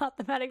is not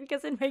thematic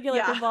because in regular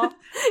pinball,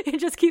 it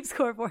just keeps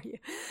score for you.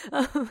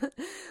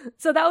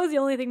 So that was the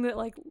only thing that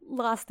like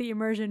lost the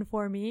immersion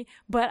for me,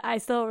 but I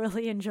still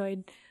really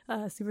enjoyed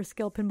Super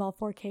Skill Pinball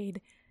 4Cade,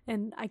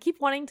 and I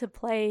keep wanting to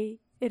play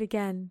it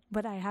again,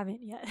 but I haven't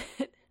yet.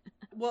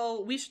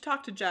 Well, we should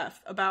talk to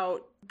Jeff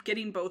about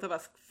getting both of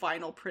us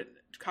final print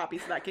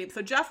copies of that game.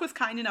 So Jeff was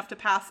kind enough to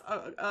pass,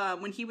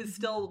 when he was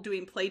still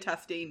doing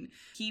playtesting,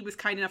 he was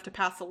kind enough to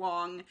pass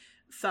along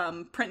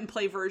some print and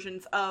play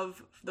versions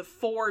of the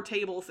 4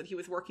 tables that he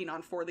was working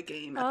on for the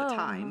game at the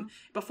time,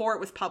 before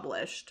it was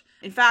published.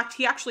 In fact,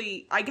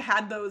 I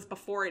had those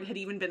before it had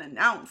even been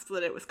announced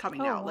that it was coming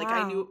out. Like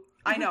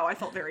I know, I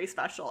felt very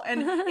special.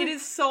 And it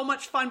is so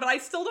much fun, but I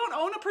still don't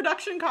own a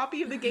production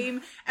copy of the game,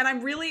 and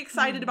I'm really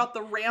excited about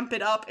the Ramp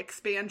It Up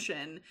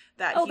expansion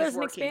that he's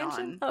working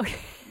on. Okay.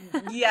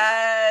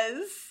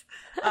 Yes.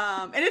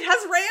 And it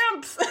has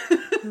ramps.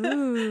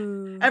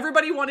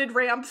 Everybody wanted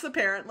ramps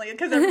apparently,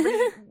 because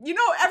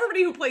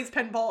everybody who plays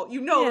pinball,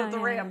 that the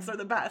ramps are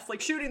the best.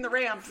 Like shooting the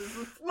ramps is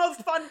the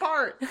most fun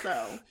part.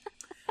 So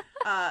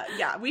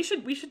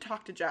we should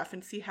talk to Jeff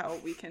and see how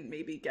we can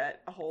maybe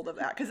get a hold of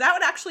that, because that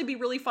would actually be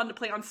really fun to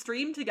play on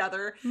stream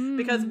together,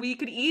 because we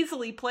could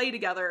easily play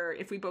together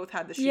if we both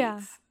had the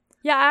sheets.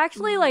 Yeah,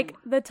 actually, like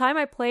the time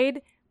I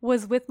played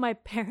was with my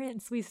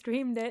parents. We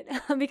streamed it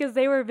because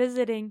they were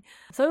visiting,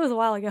 so it was a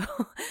while ago.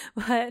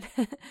 But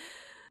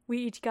we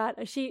each got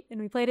a sheet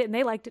and we played it, and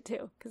they liked it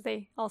too because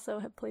they also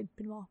have played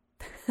pinball.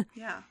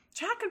 Yeah.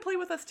 Chat could play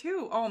with us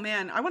too. Oh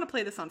man, I want to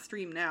play this on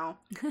stream now.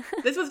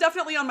 This was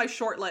definitely on my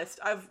short list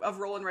of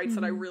roll and writes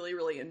that I really,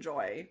 really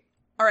enjoy.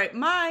 All right,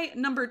 my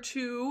number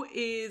 2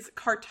 is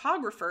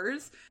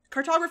Cartographers.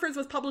 Cartographers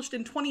was published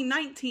in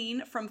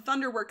 2019 from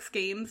Thunderworks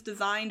Games,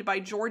 designed by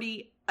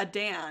Jordi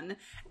Adan.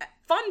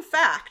 Fun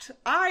fact,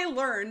 I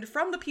learned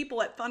from the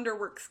people at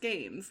Thunderworks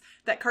Games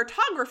that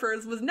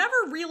Cartographers was never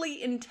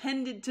really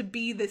intended to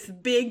be this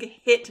big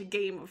hit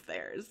game of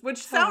theirs, which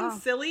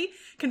sounds silly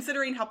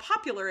considering how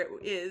popular it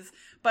is,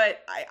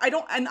 but I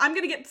don't, and I'm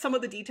going to get some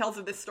of the details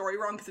of this story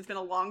wrong because it's been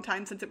a long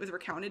time since it was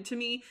recounted to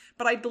me,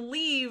 but I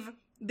believe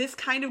this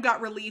kind of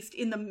got released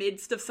in the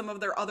midst of some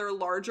of their other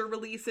larger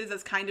releases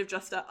as kind of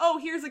just a, oh,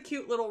 here's a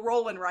cute little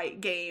roll and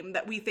write game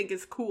that we think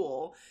is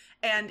cool.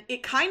 And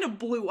it kind of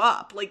blew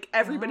up. Like,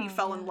 everybody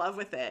fell in love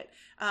with it.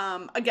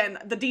 Again,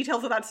 the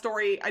details of that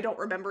story, I don't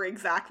remember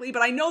exactly,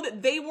 but I know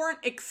that they weren't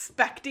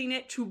expecting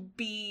it to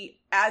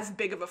be as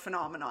big of a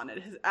phenomenon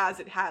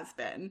as it has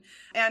been.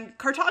 And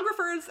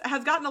Cartographers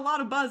has gotten a lot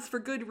of buzz for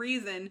good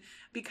reason,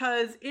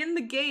 because in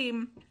the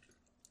game,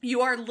 you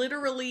are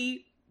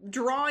literally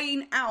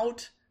drawing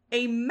out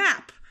a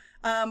map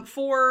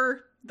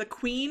for the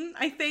queen,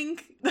 I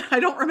think. I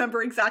don't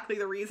remember exactly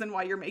the reason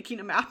why you're making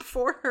a map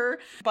for her,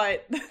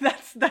 but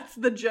that's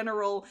the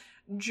general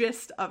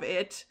gist of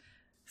it.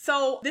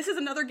 So this is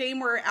another game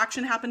where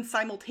action happens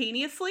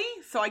simultaneously,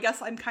 so I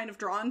guess I'm kind of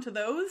drawn to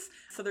those.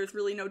 So there's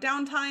really no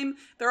downtime.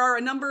 There are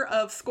a number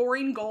of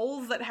scoring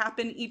goals that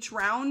happen each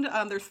round.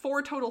 There's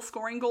 4 total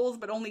scoring goals,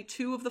 but only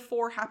 2 of the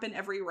 4 happen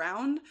every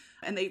round,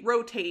 and they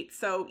rotate,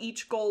 so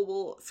each goal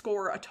will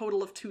score a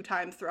total of 2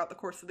 times throughout the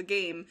course of the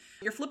game.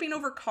 You're flipping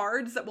over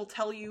cards that will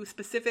tell you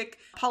specific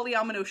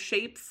polyomino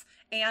shapes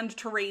and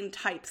terrain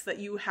types that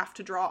you have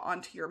to draw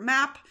onto your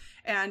map,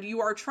 and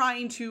you are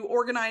trying to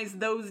organize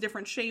those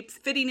different shapes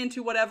fitting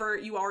into whatever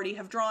you already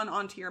have drawn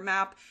onto your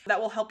map. That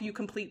will help you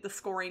complete the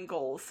scoring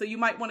goals. So you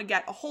might want to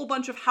get a whole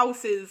bunch of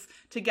houses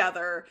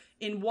together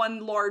in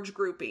one large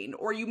grouping,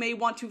 or you may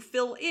want to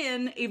fill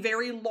in a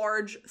very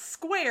large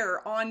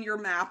square on your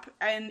map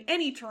and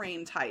any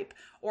terrain type,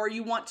 or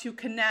you want to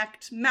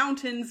connect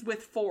mountains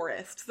with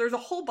forests. There's a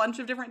whole bunch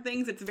of different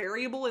things. It's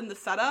variable in the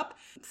setup,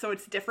 so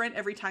it's different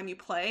every time you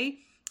play.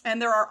 And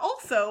there are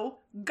also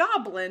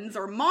goblins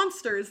or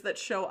monsters that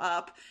show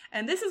up.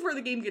 And this is where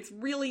the game gets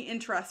really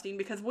interesting,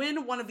 because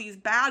when one of these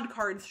bad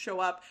cards show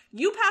up,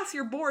 you pass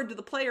your board to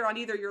the player on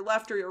either your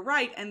left or your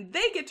right, and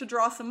they get to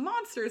draw some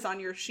monsters on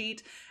your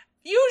sheet,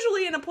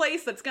 usually in a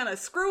place that's gonna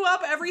screw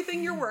up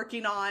everything you're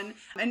working on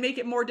and make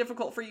it more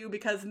difficult for you,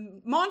 because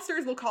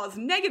monsters will cause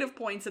negative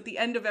points at the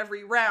end of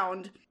every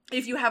round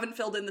if you haven't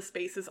filled in the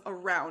spaces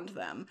around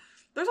them.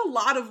 There's a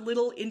lot of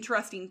little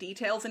interesting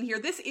details in here.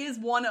 This is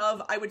one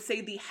of, I would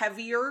say, the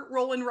heavier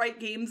roll and write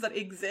games that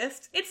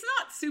exist. It's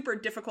not super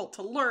difficult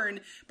to learn,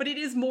 but it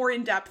is more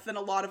in depth than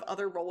a lot of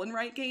other roll and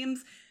write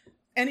games.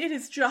 And it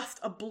is just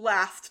a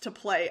blast to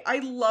play. I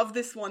love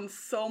this one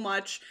so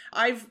much.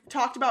 I've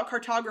talked about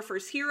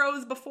Cartographers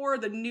Heroes before,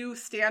 the new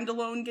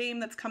standalone game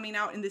that's coming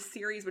out in this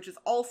series, which is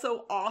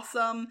also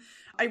awesome.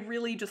 I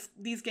really just,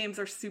 these games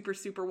are super,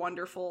 super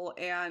wonderful,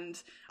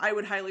 and I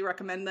would highly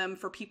recommend them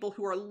for people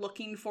who are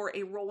looking for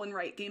a roll and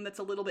write game that's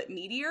a little bit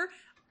meatier.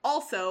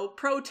 Also,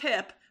 pro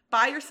tip,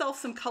 buy yourself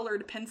some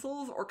colored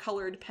pencils or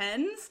colored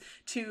pens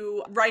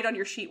to write on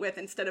your sheet with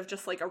instead of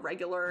just like a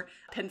regular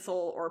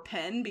pencil or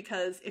pen,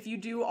 because if you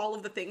do all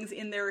of the things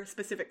in their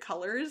specific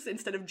colors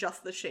instead of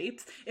just the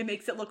shapes, it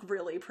makes it look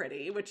really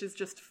pretty, which is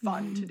just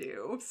fun to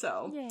do.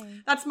 So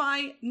that's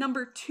my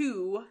number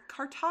 2,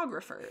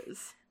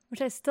 Cartographers.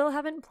 Which I still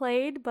haven't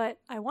played, but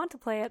I want to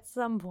play at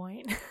some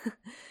point.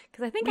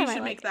 Because I think we I might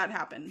should make that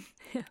happen.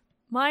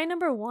 My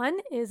number 1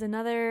 is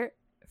another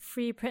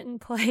free print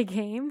and play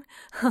game.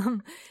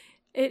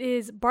 It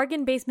is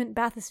Bargain Basement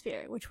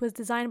Bathysphere, which was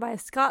designed by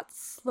Scott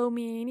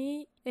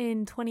Slomiani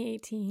in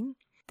 2018.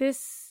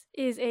 This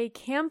is a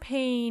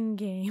campaign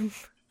game.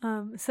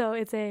 So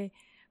it's a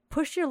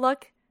push your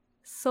luck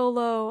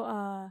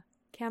solo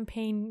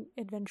campaign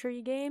adventure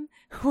game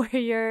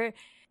where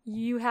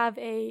you have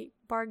a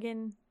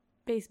bargain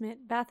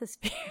basement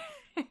bathysphere,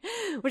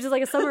 which is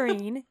like a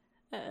submarine,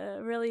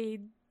 really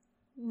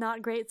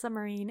not great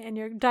submarine, and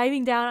you're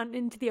diving down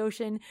into the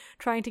ocean,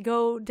 trying to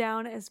go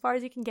down as far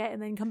as you can get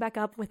and then come back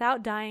up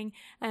without dying,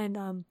 and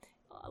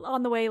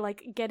on the way,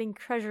 like, getting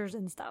treasures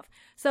and stuff.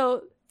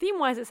 So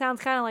theme-wise, it sounds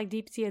kind of like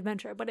Deep Sea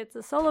Adventure, but it's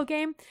a solo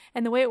game,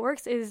 and the way it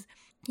works is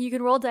you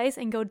can roll dice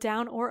and go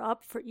down or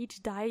up for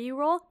each die you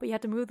roll, but you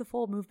have to move the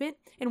full movement,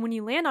 and when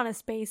you land on a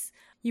space,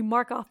 you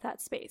mark off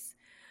that space.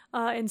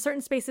 And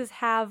certain spaces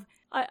have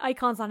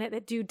icons on it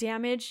that do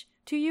damage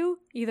to you,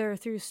 either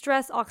through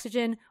stress,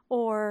 oxygen,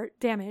 or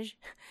damage.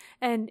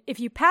 And if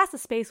you pass a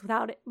space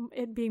without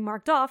it being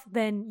marked off,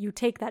 then you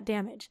take that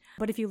damage.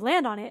 But if you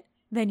land on it,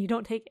 then you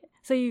don't take it.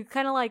 So you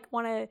kind of like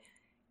want to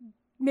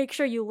make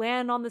sure you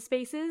land on the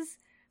spaces.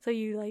 So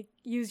you like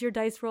use your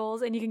dice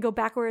rolls, and you can go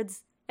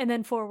backwards and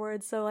then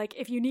forwards. So like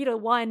if you need a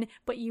 1,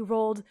 but you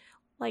rolled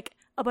like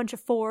a bunch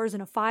of 4s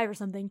and a 5 or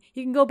something,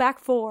 you can go back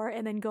 4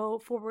 and then go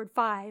forward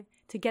 5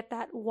 to get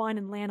that 1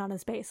 and land on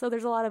his base. So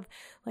there's a lot of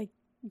like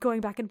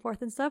going back and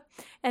forth and stuff.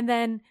 And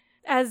then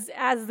as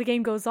the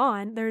game goes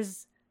on,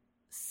 there's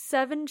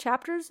 7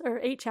 chapters or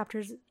 8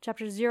 chapters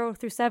 0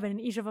 through 7, and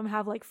each of them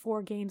have like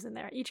 4 games in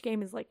there. Each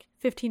game is like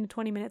 15 to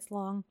 20 minutes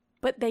long,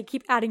 but they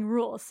keep adding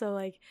rules. So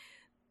like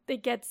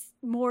it gets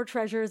more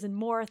treasures and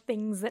more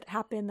things that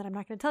happen that I'm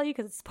not going to tell you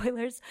because it's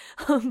spoilers.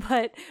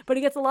 but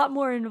it gets a lot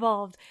more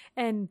involved.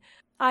 And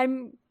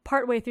I'm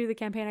partway through the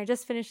campaign. I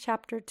just finished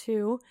chapter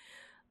 2,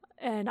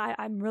 and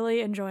I'm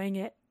really enjoying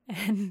it.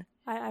 And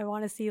I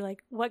want to see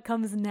like what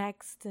comes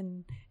next,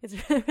 and it's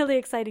really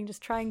exciting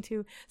just trying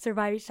to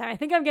survive each time. I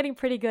think I'm getting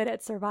pretty good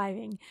at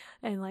surviving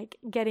and like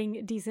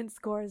getting decent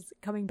scores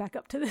coming back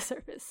up to the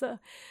surface. So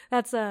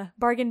that's a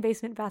Bargain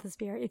Basement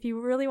Bathysphere. If you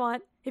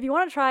want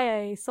to try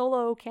a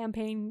solo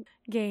campaign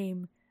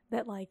game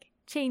that like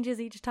changes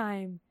each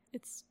time,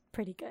 it's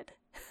pretty good.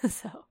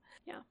 So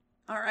yeah.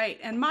 All right,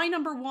 and my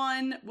number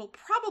 1 will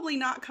probably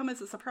not come as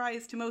a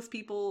surprise to most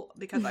people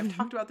because I've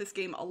talked about this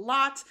game a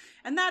lot,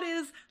 and that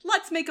is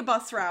Let's Make a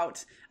Bus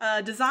Route.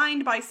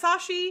 Designed by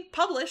Sashi,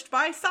 published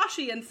by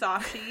Sashi and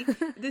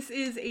Sashi. This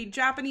is a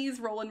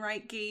Japanese roll and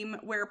write game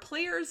where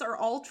players are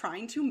all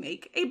trying to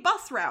make a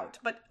bus route.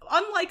 But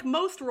unlike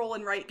most roll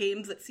and write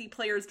games that see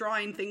players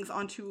drawing things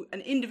onto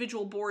an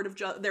individual board of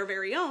their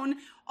very own,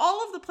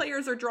 all of the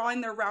players are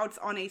drawing their routes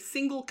on a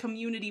single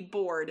community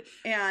board,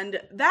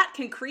 and that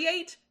can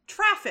create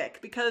traffic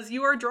because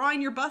you are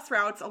drawing your bus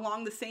routes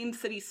along the same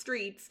city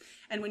streets,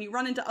 and when you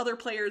run into other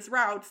players'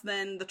 routes,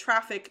 then the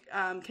traffic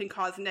can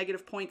cause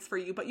negative points for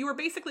you. But you are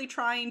basically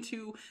trying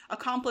to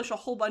accomplish a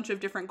whole bunch of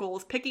different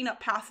goals, picking up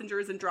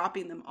passengers and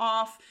dropping them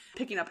off,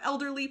 picking up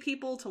elderly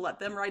people to let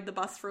them ride the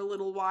bus for a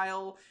little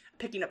while,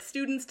 picking up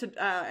students to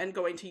and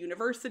going to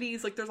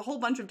universities. Like there's a whole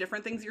bunch of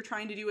different things you're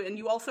trying to do, and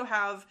you also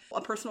have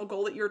a personal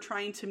goal that you're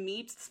trying to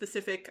meet,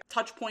 specific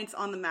touch points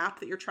on the map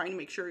that you're trying to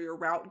make sure your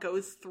route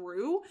goes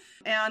through.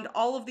 And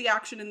all of the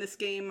action in this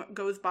game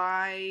goes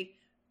by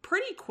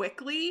pretty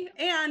quickly,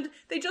 and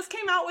they just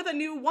came out with a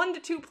new 1 to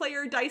 2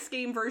 player dice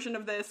game version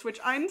of this, which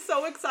I'm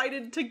so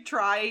excited to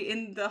try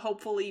in the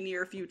hopefully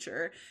near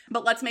future.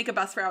 But Let's Make a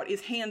Bus Route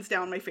is hands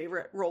down my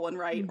favorite roll and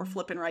write or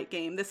flip and write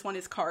game. This one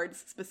is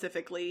cards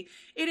specifically.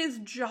 It is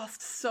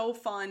just so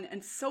fun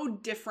and so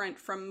different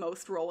from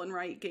most roll and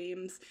write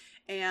games.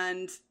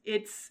 And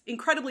it's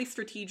incredibly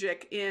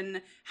strategic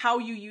in how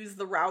you use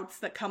the routes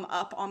that come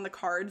up on the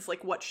cards,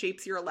 like what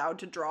shapes you're allowed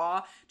to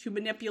draw, to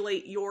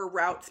manipulate your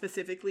route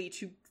specifically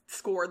to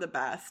score the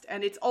best.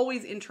 And it's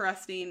always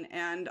interesting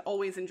and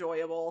always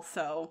enjoyable.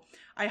 So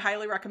I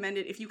highly recommend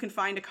it if you can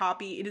find a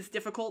copy. It is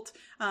difficult,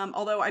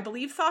 although I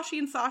believe Sashi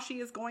and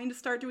Sashi is going to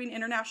start doing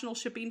international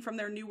shipping from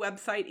their new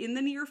website in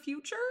the near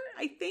future,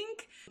 I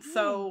think.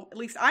 So at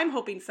least I'm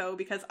hoping so,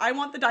 because I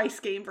want the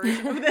dice game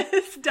version of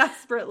this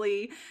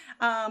desperately.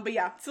 But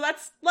yeah, so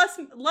that's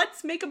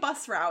Let's Make a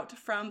Bus Route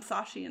from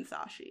Sashi and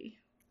Sashi.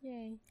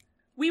 Yay.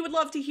 We would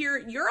love to hear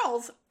your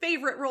all's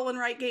favorite roll and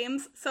write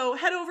games, so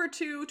head over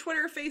to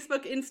Twitter,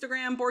 Facebook,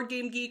 Instagram, Board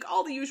Game Geek,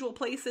 all the usual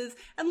places,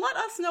 and let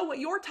us know what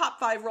your top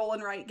 5 roll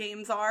and write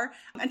games are,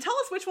 and tell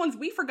us which ones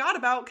we forgot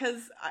about,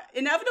 because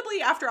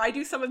inevitably after I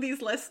do some of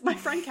these lists, my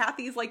friend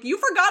Kathy's like, you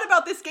forgot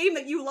about this game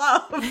that you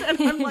love,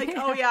 and I'm like,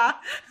 oh yeah.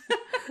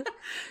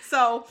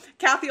 So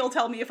Kathy will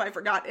tell me if I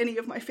forgot any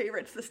of my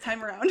favorites this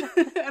time around,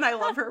 and I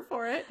love her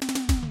for it.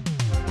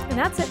 And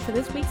that's it for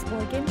this week's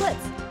Board Game Blitz.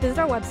 Visit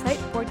our website,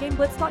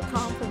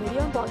 boardgameblitz.com, for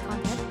video and blog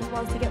content, as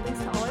well as to get links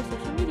to all our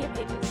social media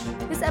pages.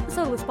 This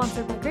episode was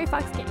sponsored by Grey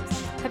Fox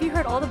Games. Have you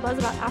heard all the buzz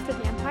about After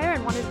the Empire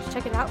and wanted to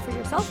check it out for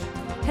yourself?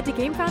 Head to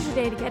GameFound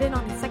today to get in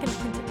on the second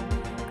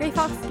printing. Grey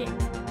Fox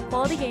Games.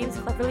 Quality games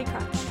cleverly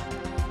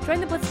crafted. Join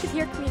the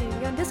Blitzketeer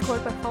community on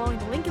Discord by following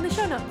the link in the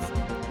show notes.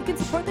 You can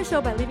support the show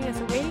by leaving us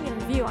a rating and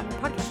review on your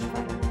podcast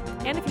provider.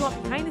 And if you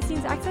want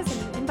behind-the-scenes access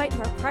and an invite to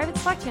our private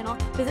Slack channel,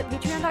 visit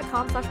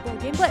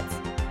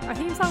patreon.com/BoardGameBlitz. Our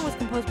theme song was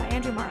composed by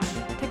Andrew Mara.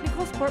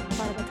 Technical support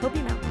provided by Toby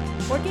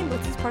Mountain. Board Game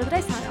Blitz is part of the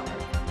Dice Town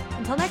Network.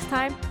 Until next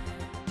time,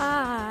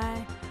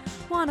 I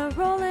wanna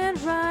roll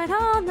and ride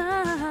all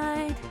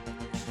night,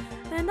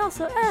 and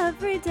also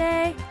every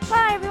day.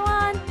 Bye,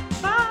 everyone!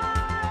 Bye!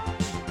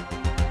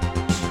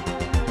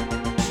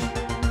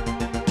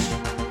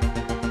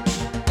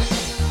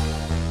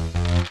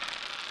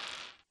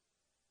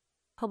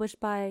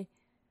 Published by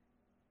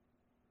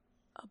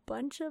a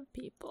bunch of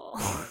people.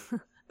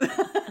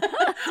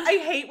 I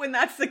hate when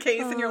that's the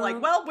case and you're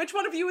like, well, which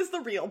one of you is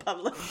the real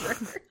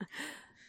publisher?